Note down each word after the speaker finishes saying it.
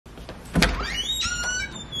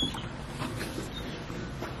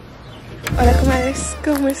Hola comadres,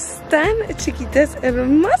 ¿cómo están? Chiquitas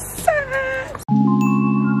hermosas.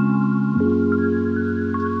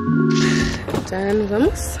 Ya nos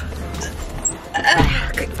vamos.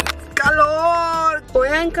 ¡Qué calor! Voy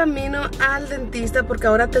en camino al dentista porque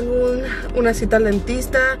ahora tengo una cita al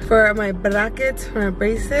dentista for my brackets, for my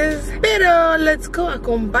braces. Pero let's go,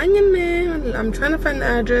 acompáñenme. I'm trying to find the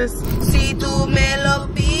address. Si tú me lo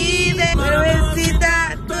pides,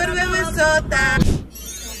 turbecita, turbesota.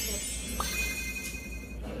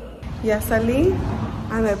 Ya salí.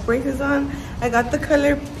 I have my braces on. I got the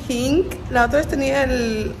color pink. La otra vez tenía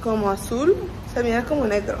el como azul. Se mira como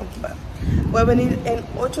negro. But voy a venir en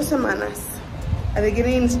 8 semanas. Are they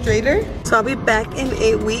getting straighter? So I'll be back in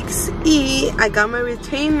 8 weeks. Y I got my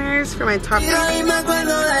retainers for my top teeth.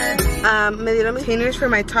 Me dieron retainers for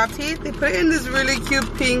my top teeth. They put it in this really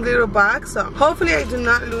cute pink little box. So hopefully I do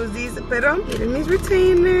not lose these. Pero miren mis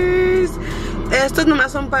retainers. Estos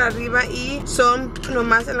nomás son para arriba y son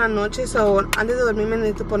nomás en la noche. So antes de dormir me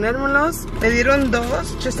necesito ponérmelos. Me dieron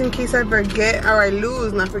 2 just in case I forget or I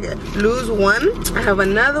lose, not forget. Lose one. I have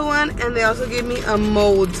another one and they also gave me a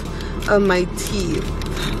mold of my teeth.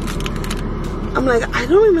 I'm like, I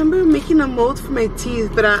don't remember making a mold for my teeth,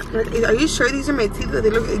 but are you sure these are my teeth? That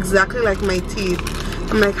they look exactly like my teeth.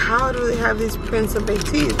 I'm like, how do they have these prints of my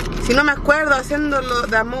teeth? Si no me acuerdo haciéndolo,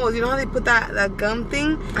 that mold. You know how they put that gum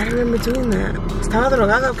thing? I don't remember doing that. Estaba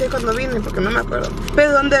drogada, okay, cuando vine, porque no me acuerdo.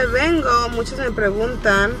 Pero donde vengo, muchos me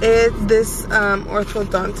preguntan, is this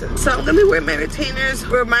orthodontist. So I'm gonna be wearing my retainers.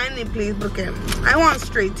 Remind me, please, porque I want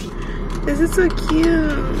straight teeth. This is so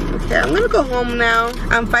cute. Okay, I'm gonna go home now.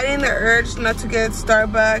 I'm fighting the urge not to get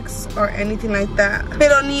Starbucks or anything like that.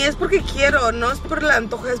 Pero ni es porque quiero, no es por el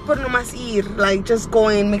antojo, es por nomás ir. Like, just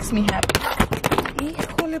going makes me happy.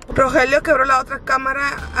 Híjole, Rogelio quebró la otra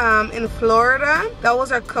cámara in Florida. That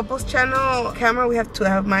was our couples channel camera. We have 2. I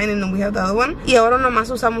have mine and then we have the other one. Y ahora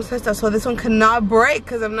nomás usamos esta. So this one cannot break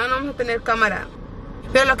because if not, no vamos a tener cámara.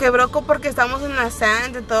 Pero lo quebró porque estamos en la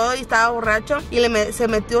sand y todo y estaba borracho y se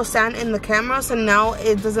metió sand in the camera, so now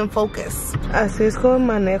it doesn't focus. Así es como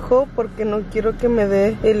manejo porque no quiero que me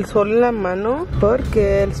dé el sol en la mano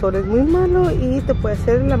porque el sol es muy malo y te puede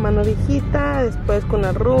hacer la mano viejita, después con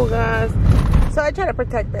arrugas. So I try to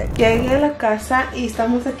protect it. Llegué a la casa y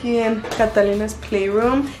estamos aquí en Catalina's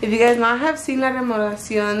Playroom. If you guys not have seen la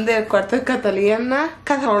remodelación del cuarto de Catalina,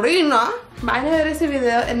 vayan a ver ese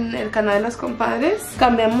video en el canal de las compadres.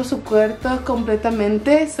 Cambiamos su cuarto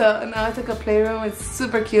completamente. So now it's like a playroom. It's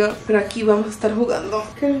super cute. Pero aquí vamos a estar jugando.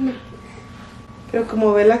 Pero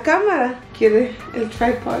como ve la cámara, quiere el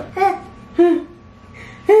tripod.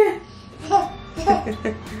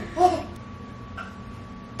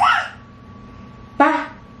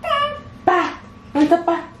 ¿Dónde está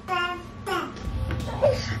pa?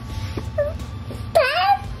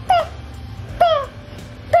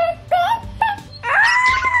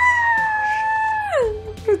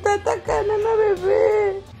 Está atacando a la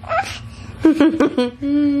bebé.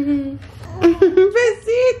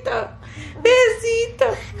 Besito, besito,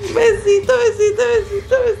 besito, besito,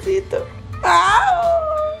 besito, besito.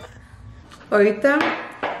 ¡Au! Ahorita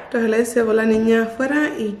Rogelio se llevó la niña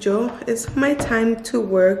afuera y yo, it's my time to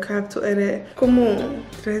work. I have to edit como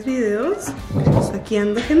 3 videos. So aquí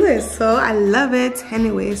ando haciendo eso. I love it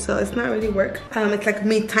anyway, so it's not really work. It's like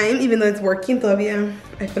me time, even though it's working todavía.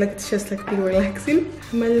 I feel like it's just like being relaxing.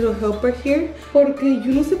 My little helper here. Porque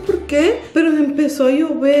yo no sé por qué, pero empezó a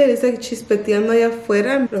llover. It's like chispeteando allá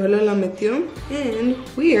afuera. Rogelio la metió. And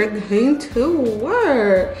we are going to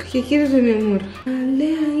work. ¿Qué quieres ver, mi amor?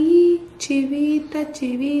 Dale ahí. Chivita,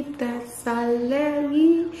 chivita, sale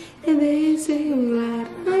ahí de ese lugar.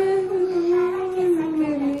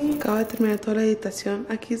 Acabo de terminar toda la editación.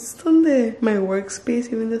 Aquí es donde my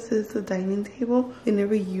workspace, even though this is the dining table, they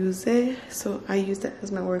never use it, so I use it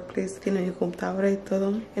as my workplace. Tiene mi computadora y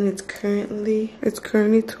todo. And it's currently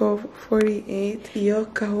 12:48. Y yo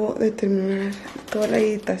acabo de terminar toda la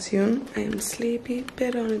editación. I am sleepy,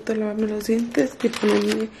 pero necesito lavarme los dientes y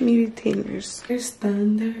ponerme mi retainers. It's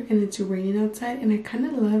thunder and it's raining outside and I kind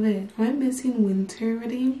of love it. I'm missing winter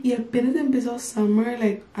already. Y apenas empezó summer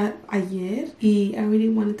like ayer y I really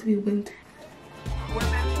want it to be winter. We're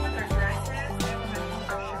matching with our dresses.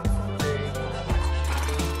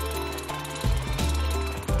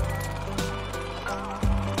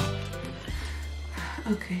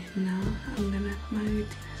 Okay, now I'm gonna have my retainers on.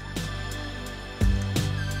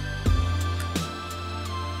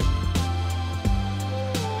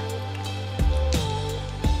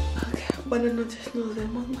 Okay, buenas noches, nos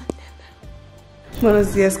vemos mañana.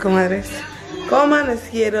 Buenos días, comadres. ¿Cómo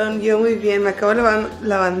amanecieron? Yo muy bien, me acabo de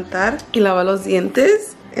levantar y lavar los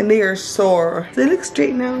dientes. and they are sore. They look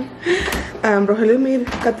straight now. Rogelio made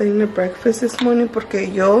Catalina breakfast this morning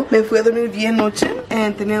porque yo me fui a dormir bien noche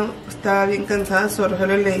and estaba bien cansada, so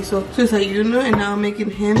Rogelio le hizo su desayuno and now I'm making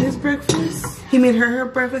him his breakfast. He made her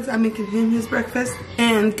breakfast, I'm making him his breakfast.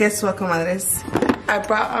 And guess what, comadres? I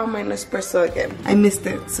brought out my Nespresso again. I missed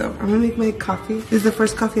it, so I'm gonna make my coffee. This is the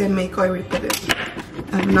first coffee I make. Oh, I already put it.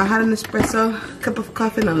 I've not had an espresso cup of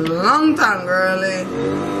coffee in a long time, girlie.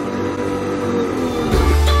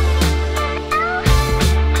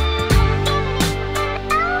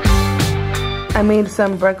 I made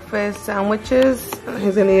some breakfast sandwiches.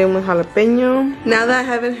 He's gonna eat them with jalapeno. Now that I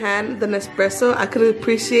haven't had the Nespresso, I could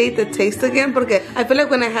appreciate the taste again porque I feel like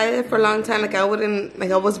when I had it for a long time,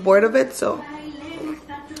 I was bored of it, so.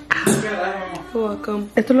 You're welcome.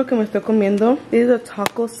 Esto es lo que me estoy comiendo. This is a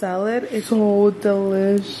taco salad. It's so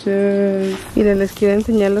delicious. Miren, les quiero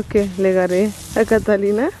enseñar lo que le agarré a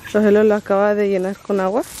Catalina. Rogelio lo acaba de llenar con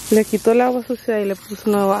agua. Le quitó el agua sucia y le puso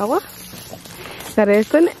nueva agua. Agarré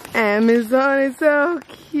esto en Amazon. It's so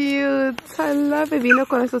cute. I love it. Vino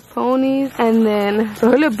con esos ponies. And then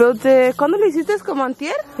Rogelio built it. ¿Cuándo lo hiciste? ¿Como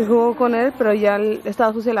antier? Y jugó con él, pero ya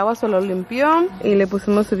estaba sucia el agua, solo lo limpió. Y le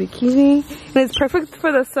pusimos su bikini. And it's perfect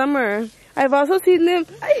for the summer. I've also seen them.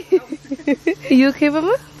 Are you okay,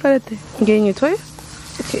 Mama? Párate. Getting your toy?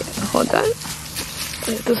 Okay, hold on.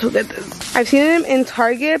 Estos juguetes. I've seen them in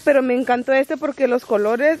Target, pero me encantó este porque los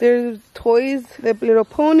colores. There's toys de Little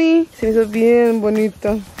Pony. Se me hizo bien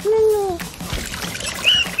bonito.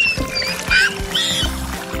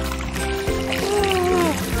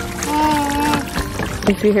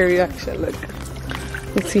 Let's see her reaction, look.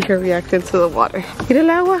 Let's see her reaction to the water. Mira el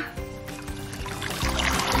agua.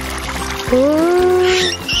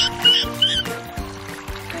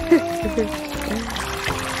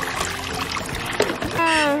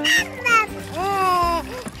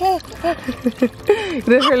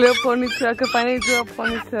 There's her little ponytail. I can finally do a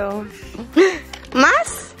ponytail.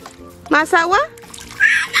 ¿Más? ¿Más agua?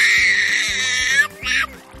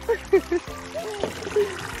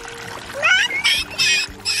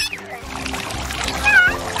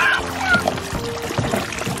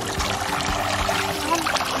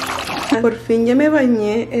 Por fin ya me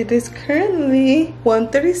bañé. It is currently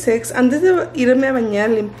 1:36. Antes de irme a bañar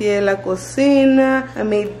limpié la cocina. I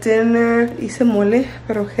made dinner. Hice mole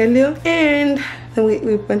para Rogelio. And then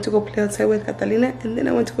we went to go play outside with Catalina. And then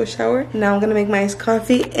I went to go shower. Now I'm gonna make my iced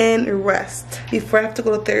coffee and rest before I have to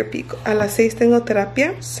go to therapy. A las 6 tengo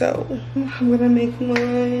terapia. So I'm gonna make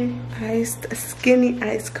my skinny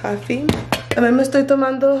iced coffee. También me estoy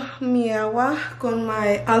tomando mi agua con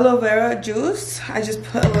my aloe vera juice. I just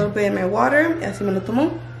put a little bit in my water y así me lo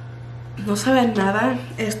tomo. No sabe nada.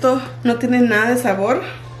 Esto no tiene nada de sabor.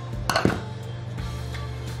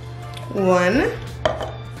 1,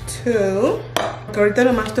 2. Ahorita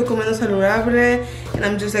nomás estoy comiendo saludable and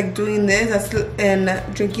I'm just like doing this and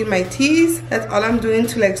drinking my teas. That's all I'm doing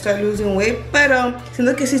to like start losing weight. Pero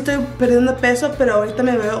siento que sí estoy perdiendo peso, pero ahorita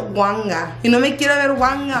me veo guanga. Y no me quiero ver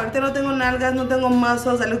guanga. Ahorita no tengo nalgas, no tengo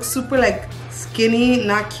muscles. I look super like skinny,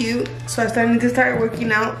 not cute. So I need to start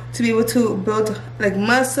working out to be able to build like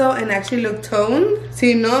muscle and actually look toned.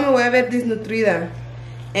 Si no, me voy a ver desnutrida.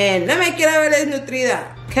 And no me quiero ver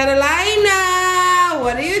desnutrida. Carolina,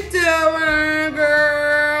 what are you doing,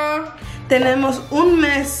 girl? Tenemos un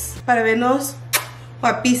mes para vernos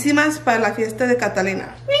guapísimas para la fiesta de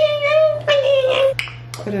Catalina.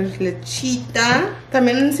 Pero lechita.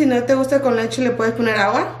 También si no te gusta con leche le puedes poner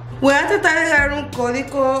agua. Voy a tratar de dar un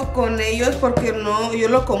código con ellos porque no, yo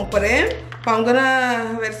lo compré. I'm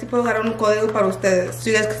gonna ver si puedo dar un código para ustedes. So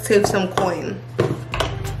you guys can save some coin.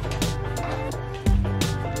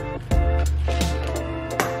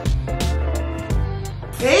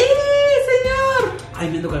 ¡Ey, señor!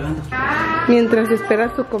 Ay, me ando cagando. Mientras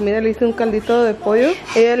espera su comida, le hice un caldito de pollo.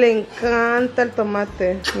 A ella le encanta el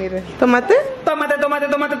tomate. Mire. ¿Tomate? Tómate,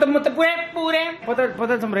 pure.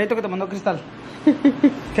 Ponte el sombrerito que te mandó Cristal.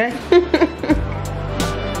 ¿Qué?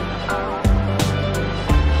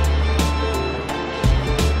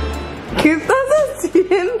 ¿Qué estás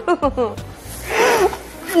haciendo?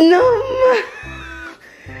 No,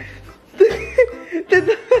 te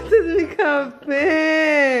tomaste mi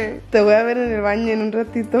café. Te voy a ver en el baño en un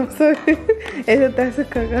ratito, ¿sabes? Eso te hace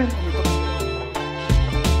cagar.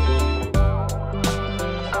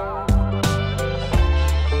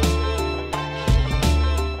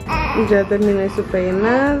 Ya terminé su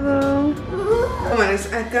peinado. Bueno,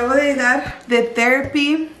 comadres, acabo de llegar de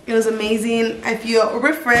therapy. It was amazing. I feel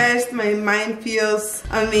refreshed. My mind feels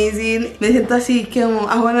amazing. Me siento así como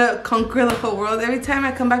I want to conquer the whole world. Every time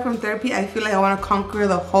I come back from therapy, I feel like I want to conquer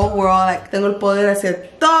the whole world. Like tengo el poder de hacer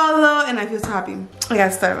todo, and I feel so happy. I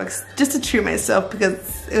got Starbucks just to treat myself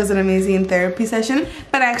because it was an amazing therapy session.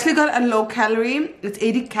 But I actually got a low calorie. It's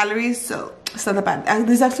 80 calories, so it's not that bad.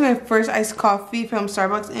 This is actually my first iced coffee from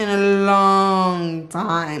Starbucks in a long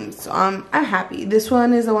time, so I'm happy. This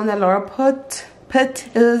one is the one that Laura put. It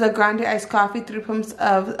is a grande iced coffee, 3 pumps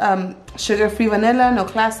of sugar-free vanilla, no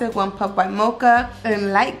classic, 1 pump white mocha,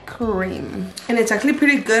 and light cream. And it's actually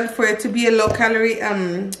pretty good for it to be a low-calorie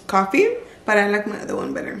coffee, but I like my other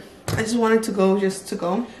one better. I just wanted to go just to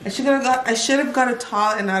go. I should have got a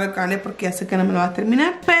tall and not a grande porque ya sé que no me lo va a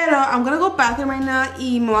terminar. Pero I'm gonna go bathroom right now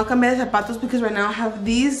y me voy a cambiar de zapatos because right now I have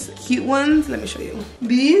these cute ones. Let me show you.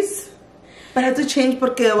 These. But I have to change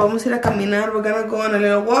porque vamos a ir a caminar. We're gonna go on a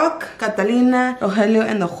little walk. Catalina, Rogelio,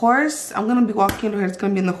 and the horse. I'm gonna be walking. Rogelio's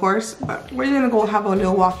gonna be in the horse. But we're gonna go have a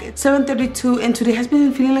little walk. It's 7:32 and today has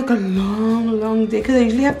been feeling like a long day because I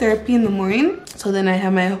usually have therapy in the morning. So then I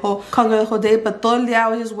have my conquer the whole day. But todo el día I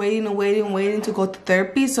was just waiting to go to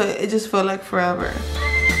therapy. So it just felt like forever.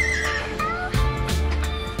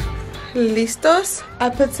 Listos? I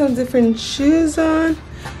put some different shoes on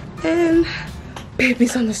and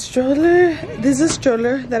baby's on the stroller. This is a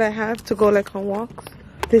stroller that I have to go like on walks.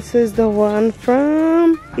 This is the one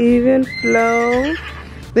from Even Flow.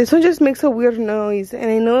 This one just makes a weird noise,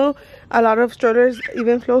 and I know a lot of strollers,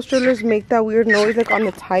 Even Flow strollers, make that weird noise like on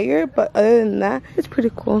the tire, but other than that, it's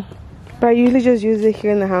pretty cool. But I usually just use it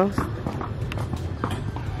here in the house.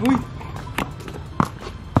 Uy.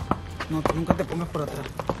 No, nunca te pongas por atrás.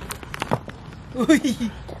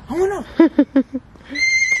 Uy, vámonos.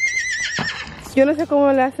 Yo no sé cómo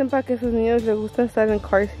le hacen para que sus niños les gusta estar en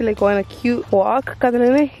car seat, like go on a cute walk.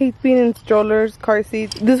 Catalina hates being in strollers, car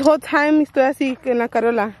seats. This whole time estoy así en la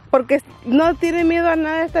carola. Porque no tiene miedo a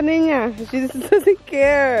nada esta niña. She just doesn't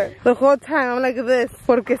care. The whole time I'm like this.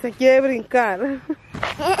 Porque se quiere brincar.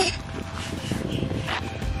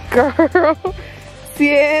 Girl,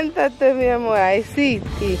 siéntate mi amor. Ay, sí.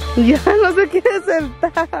 Ya no se quiere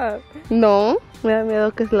sentar. No, me da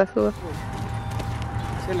miedo que se la suba.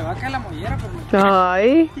 Se le va a caer la mollera, pero...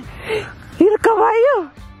 Ay, mira el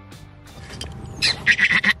caballo.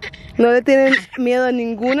 No le tienen miedo a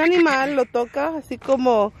ningún animal, lo toca así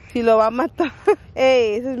como si lo va a matar.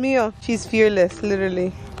 Hey, ese es mío. She's fearless,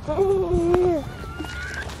 literally.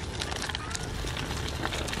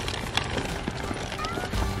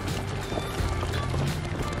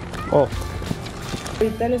 Oh.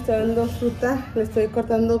 Ahorita le estoy dando fruta, le estoy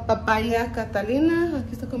cortando papaya a Catalina.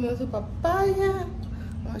 Aquí está comiendo su papaya.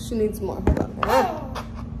 Oh, she needs more.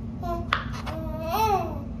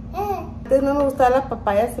 Antes no me gustaba la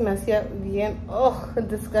papaya, se me hacía bien,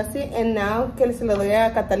 disgusting. And now que se lo doy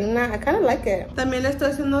a Catalina, I kind of like it. También le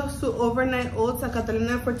estoy haciendo su overnight oats a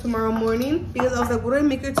Catalina for tomorrow morning because I was like, what do I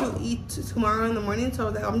make her to eat tomorrow in the morning? So I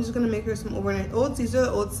was like, I'm just gonna make her some overnight oats. These are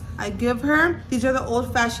the oats I give her. These are the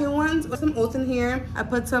old-fashioned ones. Put some oats in here. I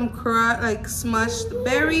put some like smushed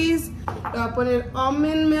berries. I put in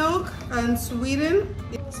almond milk and sweetened.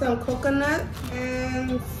 Some coconut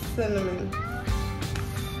and cinnamon.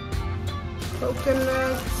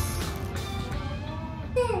 Coconuts.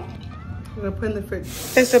 Voy a poner en el fridge.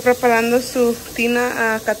 Estoy preparando su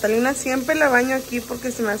tina a Catalina. Siempre la baño aquí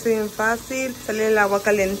porque se me hace bien fácil. Sale el agua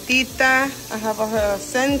calientita. I have all her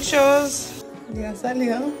essentials. Ya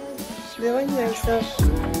salió de bañarse.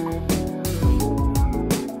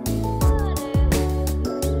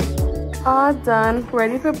 All done.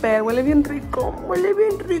 Ready for bed. Huele bien rico. Huele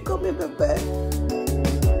bien rico mi bebé.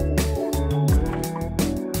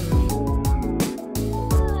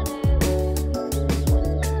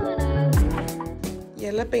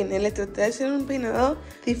 Ya la peiné, le traté de hacer un peinado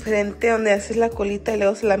diferente donde haces la colita y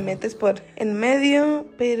luego se la metes por en medio,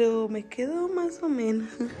 pero me quedó más o menos.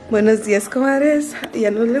 Buenos días, comadres. Ya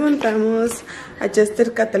nos levantamos. I just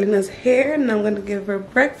did Catalina's hair and I'm gonna give her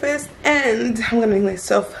breakfast and I'm gonna make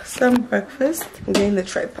myself some breakfast. I'm getting the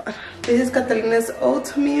tripod. This is Catalina's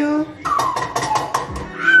oatmeal.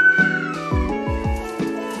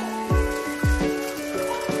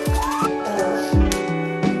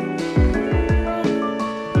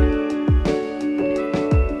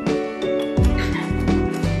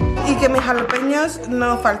 Que mis jalapeños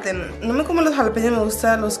no falten. No me como los jalapeños, me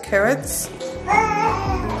gustan los carrots.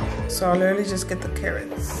 So I'll literally just get the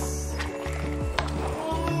carrots.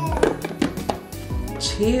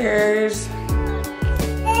 Cheers.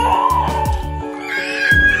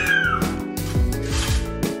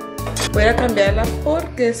 Voy a cambiarla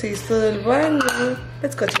porque se hizo del baño.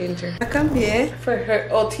 Let's go change her. La cambié for her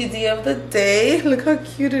OTD of the day. Look how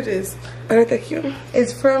cute it is. Look at cute.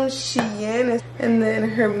 It's from Shein. And then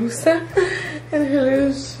her blusa and her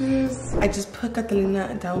little shoes. I just put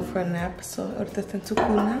Catalina down for a nap. So ahorita está en su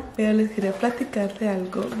cuna. Pero les quería platicar de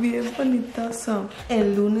algo bien bonito. So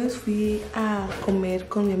el lunes fui a comer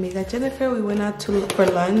con mi amiga Jennifer. We went out for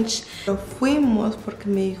lunch. Pero fuimos porque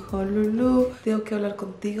me dijo, Lulu, tengo que hablar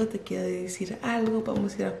contigo. Te quiero decir algo.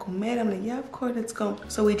 Vamos a ir a comer. I'm like, yeah, of course, let's go.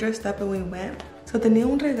 So we dressed up and we went. So tenía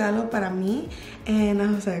un regalo para mí. And I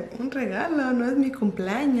was like, un regalo, no es mi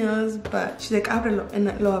cumpleaños. But she's like, ábrelo.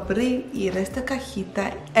 And lo abrí y era esta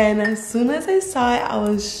cajita. And as soon as I saw it, I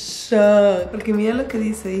was shocked. Porque mira lo que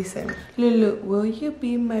dice. Lulu, will you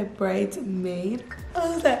be my bridesmaid? I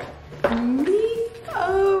was like, me?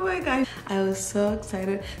 Oh my gosh. I was so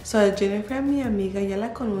excited. So Jennifer, mi amiga, ya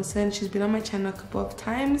la conocen. She's been on my channel a couple of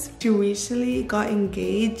times. She recently got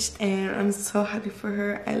engaged and I'm so happy for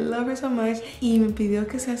her. I love her so much. Y me pidió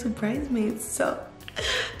que sea su bridesmaid. So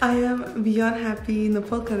I am beyond happy. No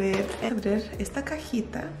puedo creer. Abrir esta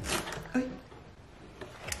cajita. Ay.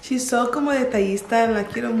 She's so como detallista. La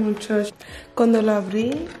quiero mucho. Cuando lo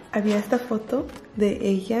abrí, había esta foto de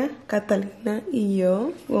ella, Catalina y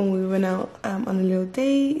yo when we went out on a little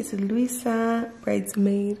date. It's Luisa,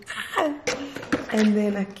 bridesmaid. And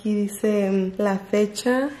then aquí dice la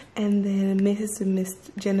fecha. And then Mrs. and Miss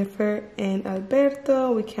Jennifer and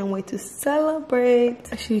Alberto. We can't wait to celebrate.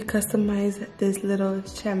 She customized this little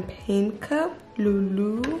champagne cup,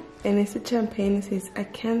 Lulu. And este champagne says, I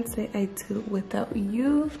can't say I do without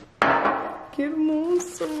you. ¡Qué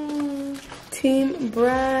hermoso! Team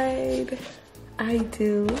Bride. I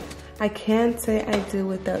do. I can't say I do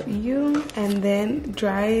without you. And then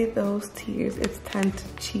dry those tears. It's time to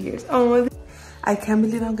cheers. Oh, I can't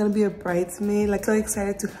believe I'm gonna be a bridesmaid. Like, so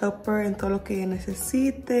excited to help her and todo lo que ella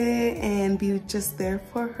necesite and be just there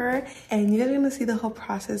for her. And you're gonna see the whole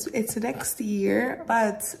process. It's next year,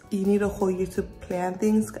 but you need a whole year to plan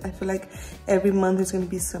things. I feel like every month there's gonna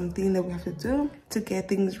be something that we have to do to get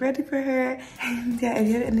things ready for her. And yeah, if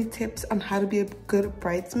you have any tips on how to be a good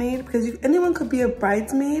bridesmaid, because anyone could be a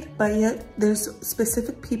bridesmaid, but yet there's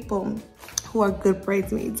specific people who are good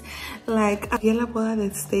bridesmaids. Like, aquí en la boda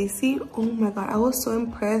de Stacy, oh my god, I was so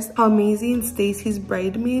impressed how amazing Stacy's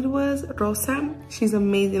bridesmaid was. Rosa, she's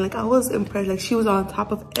amazing. Like, I was impressed. Like, she was on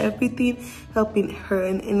top of everything, helping her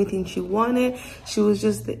in anything she wanted. She was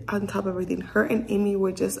just on top of everything. Her and Amy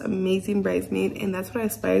were just amazing bridesmaids, and that's what I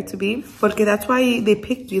aspire to be. Porque that's why they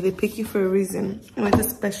pick you. They pick you for a reason. And it's a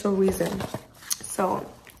special reason. So,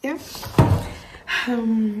 yeah.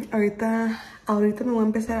 Ahorita me voy a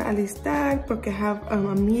empezar a alistar porque I have a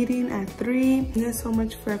meeting at 3. Thank you so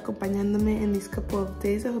much for acompañándome in these couple of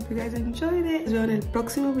days. I hope you guys enjoyed it. Nos vemos en el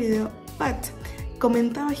próximo video. But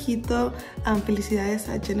comenta abajito felicidades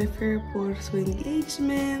a Jennifer por su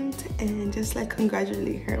engagement and just like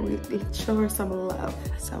congratulate her. Let's show her some love.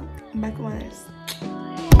 So, bye comadres.